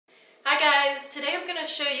going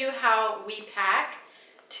to show you how we pack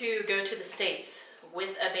to go to the States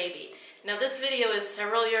with a baby. Now this video is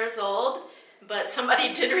several years old, but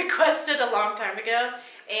somebody did request it a long time ago,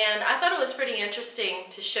 and I thought it was pretty interesting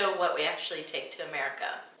to show what we actually take to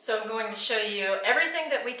America. So I'm going to show you everything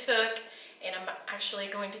that we took, and I'm actually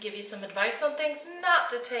going to give you some advice on things not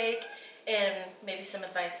to take, and maybe some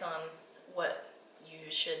advice on what you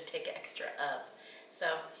should take extra of. So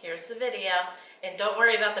here's the video, and don't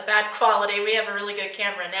worry about the bad quality. We have a really good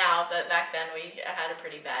camera now, but back then we had a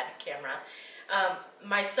pretty bad camera.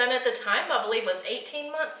 My son at the time, I believe, was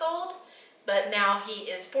 18 months old, but now he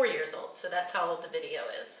is 4 years old, so that's how old the video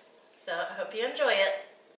is. So I hope you enjoy it.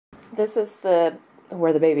 This is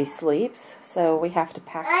where the baby sleeps, so we have to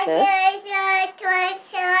pack this.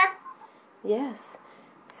 Yes.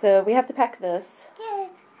 So we have to pack this.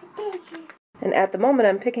 And at the moment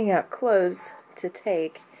I'm picking out clothes to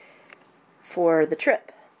take for the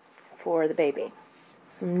trip for the baby.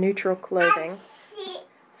 Some neutral clothing.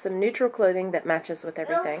 Some neutral clothing that matches with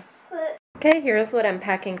everything. Okay, here's what I'm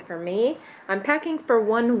packing for me. I'm packing for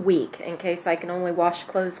 1 week in case I can only wash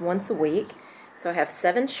clothes once a week. So I have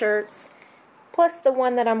 7 shirts plus the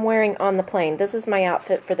one that I'm wearing on the plane. This is my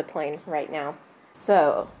outfit for the plane right now.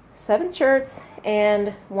 So 7 shirts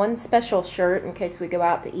and 1 special shirt in case we go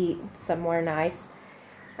out to eat somewhere nice.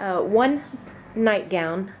 1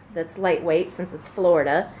 nightgown that's lightweight since it's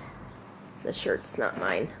Florida. The shirt's not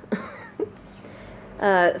mine.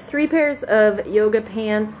 3 pairs of yoga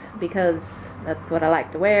pants because that's what I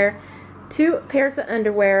like to wear. 2 pairs of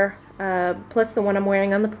underwear plus the one I'm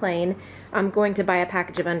wearing on the plane. I'm going to buy a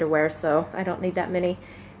package of underwear, so I don't need that many.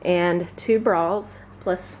 And 2 bras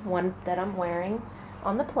plus one that I'm wearing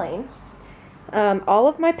on the plane. All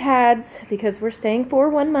of my pads because we're staying for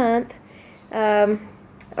 1 month.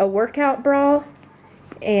 A workout bra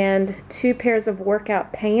and 2 pairs of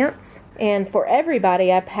workout pants. And for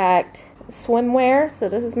everybody I packed swimwear. So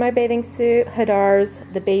this is my bathing suit, Hadar's,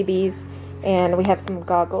 the baby's, and we have some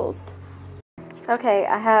goggles. Okay,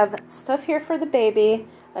 I have stuff here for the baby,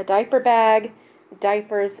 a diaper bag,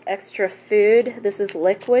 diapers, extra food. This is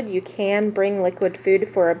liquid. You can bring liquid food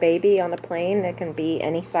for a baby on a plane. It can be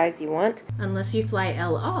any size you want. Unless you fly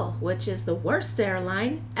El Al, which is the worst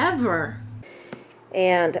airline ever.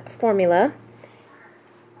 And formula.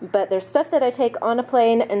 But there's stuff that I take on a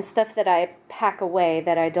plane and stuff that I pack away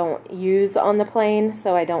that I don't use on the plane,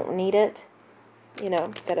 so I don't need it. You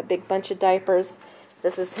know, got a big bunch of diapers.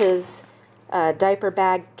 This is his diaper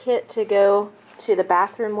bag kit to go to the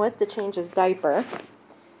bathroom with to change his diaper.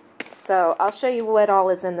 So I'll show you what all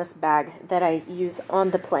is in this bag that I use on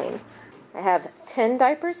the plane. I have 10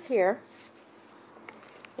 diapers here.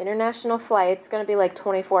 International flight, it's going to be like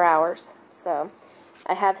 24 hours. So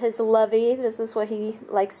I have his lovey. This is what he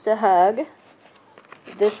likes to hug.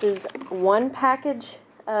 This is 1 package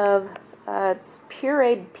of it's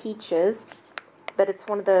pureed peaches, but it's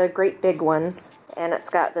one of the great big ones, and it's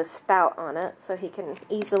got the spout on it so he can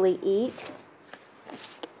easily eat.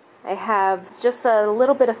 I have just a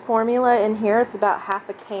little bit of formula in here. It's about half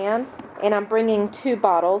a can, and I'm bringing 2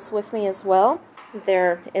 bottles with me as well.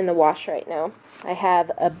 They're in the wash right now. I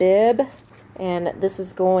have a bib, and this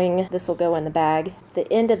will go in the bag.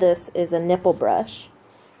 The end of this is a nipple brush.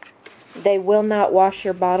 They will not wash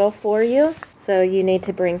your bottle for you, so you need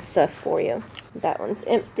to bring stuff for you. That one's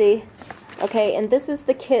empty. Okay, and this is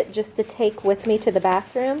the kit just to take with me to the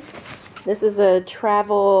bathroom. This is a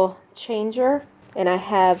travel changer, and I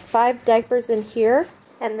have 5 diapers in here.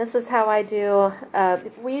 And this is how I do,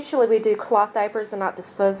 we do cloth diapers and not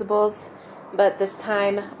disposables. But this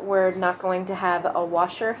time we're not going to have a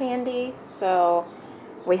washer handy, so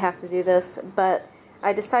we have to do this. But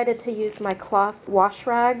I decided to use my cloth wash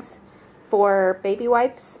rags for baby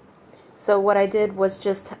wipes. So what I did was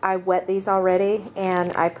just, I wet these already,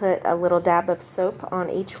 and I put a little dab of soap on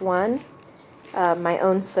each one, my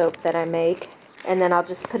own soap that I make, and then I'll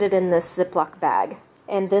just put it in this Ziploc bag.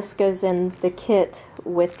 And this goes in the kit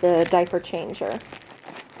with the diaper changer.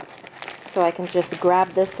 So I can just grab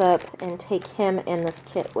this up and take him in this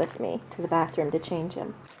kit with me to the bathroom to change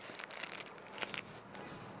him.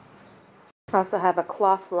 I also have a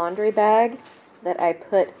cloth laundry bag that I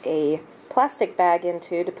put a plastic bag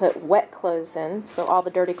into to put wet clothes in. So all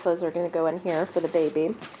the dirty clothes are going to go in here for the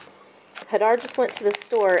baby. Hadar just went to the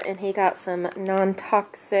store and he got some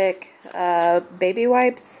non-toxic baby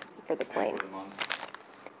wipes for the plane.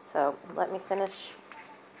 So let me finish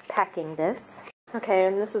packing this. Okay,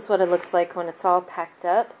 and this is what it looks like when it's all packed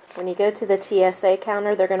up. When you go to the TSA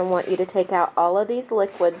counter, they're going to want you to take out all of these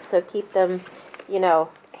liquids, so keep them, you know,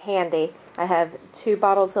 handy. I have 2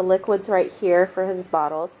 bottles of liquids right here for his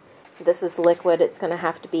bottles. This is liquid. It's going to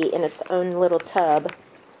have to be in its own little tub.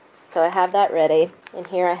 So I have that ready. And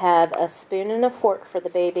here I have a spoon and a fork for the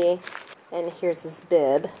baby. And here's his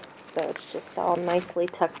bib. So it's just all nicely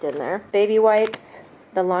tucked in there. Baby wipes,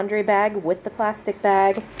 the laundry bag with the plastic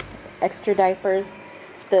bag, extra diapers,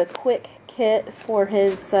 the quick kit for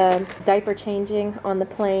his diaper changing on the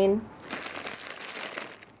plane.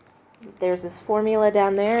 There's his formula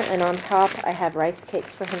down there, and on top I have rice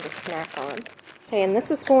cakes for him to snack on. Okay, and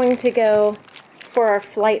this is going to go for our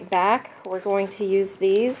flight back. We're going to use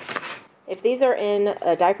these. If these are in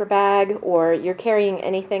a diaper bag or you're carrying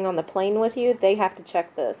anything on the plane with you, they have to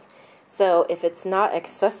check this. So if it's not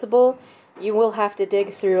accessible, you will have to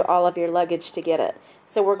dig through all of your luggage to get it.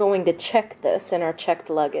 So we're going to check this in our checked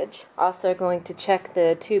luggage. Also going to check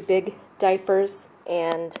the 2 big diapers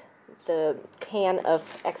and the can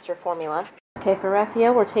of extra formula. Okay, for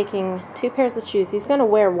Raphael, we're taking 2 pairs of shoes. He's going to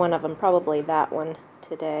wear one of them, probably that one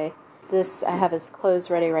today. This, I have his clothes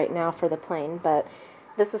ready right now for the plane, but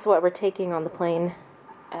this is what we're taking on the plane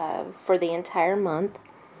for the entire month.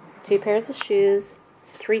 2 pairs of shoes,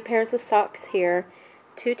 3 pairs of socks here,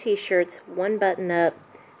 2 t-shirts, 1 button-up.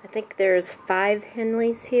 I think there's 5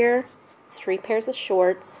 Henleys here, 3 pairs of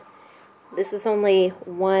shorts. This is only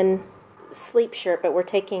 1 sleep shirt, but we're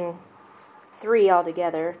taking 3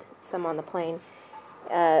 altogether, some on the plane.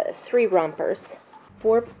 3 rompers,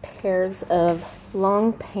 4 pairs of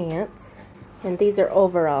long pants, and these are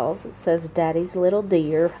overalls. It says Daddy's Little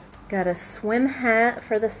Deer. Got a swim hat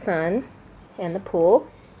for the sun and the pool,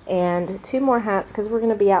 and 2 more hats because we're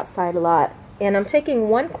going to be outside a lot. And I'm taking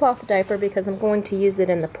 1 cloth diaper because I'm going to use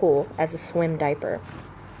it in the pool as a swim diaper.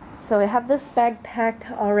 So I have this bag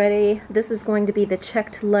packed already. This is going to be the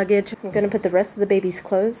checked luggage. I'm going to put the rest of the baby's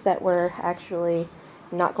clothes that we're actually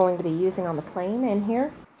not going to be using on the plane in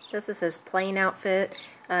here. This is his plane outfit,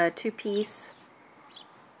 2-piece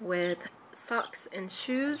with socks and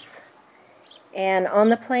shoes. And on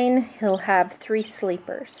the plane, he'll have 3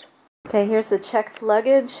 sleepers. Okay, here's the checked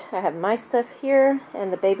luggage. I have my stuff here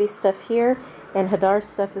and the baby's stuff here, and Hadar's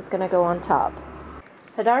stuff is going to go on top.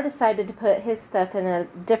 Hadar decided to put his stuff in a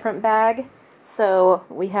different bag, so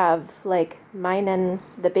we have like mine and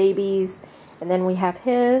the baby's, and then we have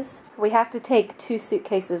his. We have to take 2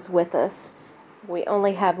 suitcases with us. We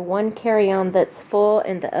only have 1 carry-on that's full,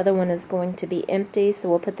 and the other one is going to be empty, so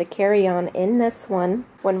we'll put the carry-on in this one.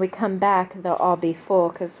 When we come back, they'll all be full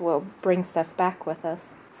because we'll bring stuff back with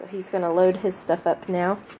us. So he's going to load his stuff up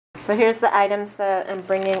now. So here's the items that I'm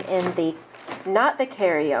bringing in the, not the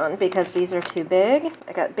carry-on because these are too big.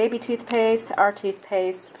 I got baby toothpaste, our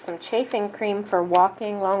toothpaste, some chafing cream for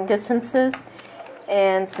walking long distances,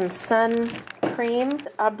 and some sun cream.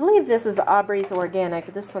 I believe this is Aubrey's Organic.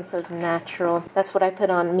 This one says natural. That's what I put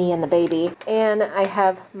on me and the baby. And I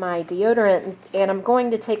have my deodorant, and I'm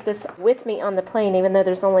going to take this with me on the plane even though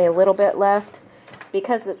there's only a little bit left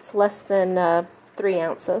because it's less than 3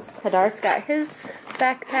 ounces. Hadar's got his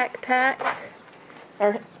backpack packed,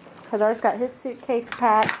 or Hadar's got his suitcase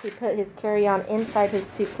packed. He put his carry-on inside his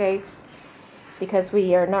suitcase because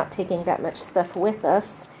we are not taking that much stuff with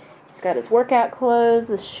us. He's got his workout clothes,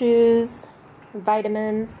 his shoes,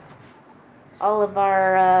 vitamins, all of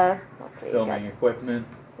our filming equipment,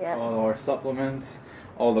 yep, all our supplements,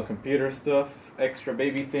 all the computer stuff, extra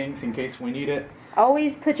baby things in case we need it.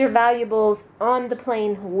 Always put your valuables on the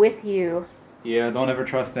plane with you. Yeah, don't ever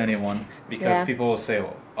trust anyone because people will say,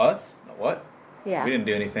 well, us? What? Yeah. We didn't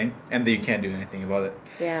do anything. And then you can't do anything about it.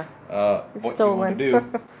 Yeah. What stolen. you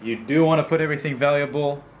want to do, you do want to put everything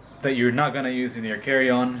valuable that you're not going to use in your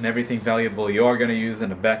carry-on, and everything valuable you are going to use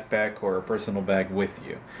in a backpack or a personal bag with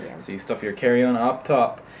you. Yeah. So you stuff your carry-on up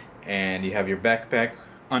top, and you have your backpack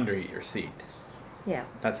under your seat. Yeah.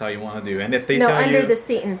 That's how you want to do. And if they tell you... No, under the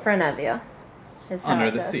seat in front of you.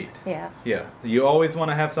 Under the seat. Yeah. Yeah. You always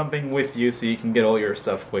want to have something with you so you can get all your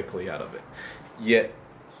stuff quickly out of it. Yet,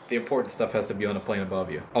 the important stuff has to be on the plane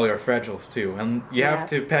above you. All your fragiles too. And you have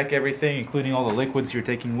to pack everything, including all the liquids you're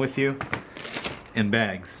taking with you, in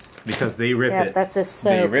bags. Because they rip it. That's a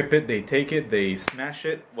soap. They rip it, they take it, they smash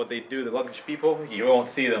it. What they do, the luggage people, you won't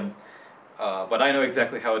see them. But I know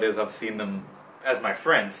exactly how it is. I've seen them as my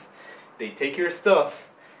friends. They take your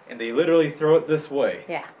stuff and they literally throw it this way.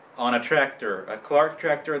 Yeah. On a tractor, a Clark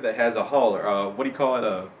tractor that has a hauler. What do you call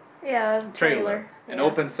it? Trailer. An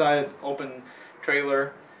open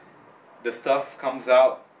trailer. The stuff comes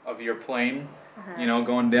out of your plane, you know,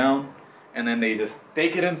 going down. And then they just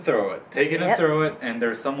take it and throw it. Take it and throw it, and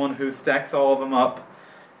there's someone who stacks all of them up.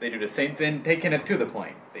 They do the same thing, taking it to the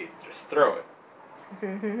plane. They just throw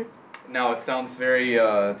it. Now, it sounds very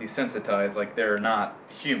desensitized, like they're not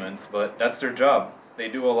humans, but that's their job. They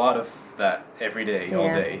do a lot of that every day,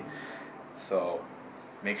 all day. So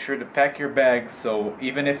make sure to pack your bags so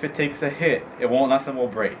even if it takes a hit, nothing will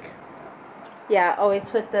break. Yeah, always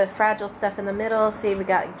put the fragile stuff in the middle. See, we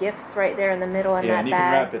got gifts right there in the middle in that bag. Yeah, and you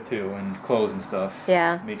can wrap it too, and clothes and stuff.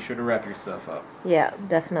 Yeah. Make sure to wrap your stuff up. Yeah,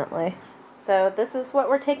 definitely. So this is what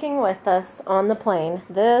we're taking with us on the plane.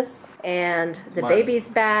 This and the baby's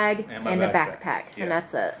bag and the backpack. Yeah. And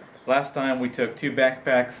that's it. Last time we took 2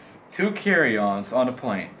 backpacks, 2 carry-ons on a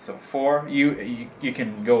plane. So 4, you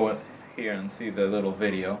can go here and see the little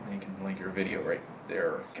video. You can link your video right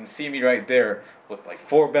there. You can see me right there with like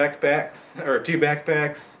 4 backpacks, or 2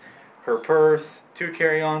 backpacks, her purse, 2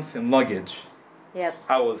 carry-ons, and luggage. Yep.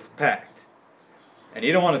 I was packed. And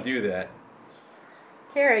you don't want to do that.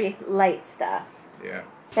 Carry light stuff. Yeah.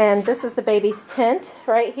 And this is the baby's tent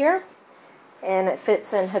right here. And it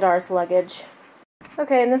fits in Hadar's luggage.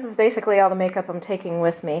 Okay, and this is basically all the makeup I'm taking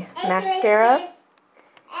with me. Mascara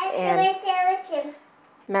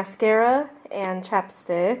and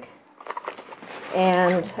chapstick.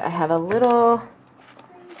 And I have a little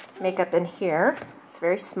makeup in here. It's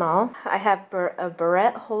very small. I have a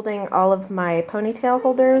barrette holding all of my ponytail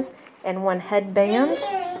holders and 1 headband.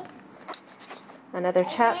 Another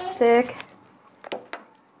chapstick.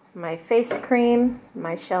 My face cream,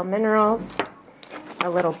 my Shell Minerals, a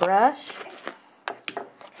little brush,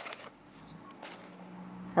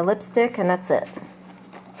 a lipstick, and that's it.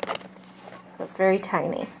 So it's very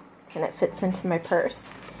tiny, and it fits into my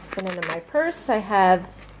purse. And into my purse I have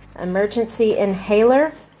emergency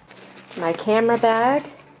inhaler, my camera bag,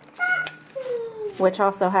 which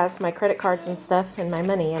also has my credit cards and stuff and my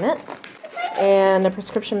money in it, and a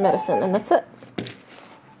prescription medicine, and that's it.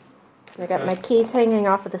 I got my keys hanging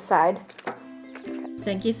off of the side.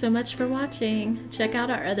 Thank you so much for watching. Check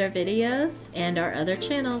out our other videos and our other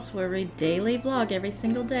channels where we daily vlog every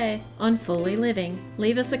single day on Fully Living.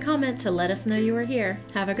 Leave us a comment to let us know you were here.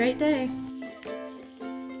 Have a great day.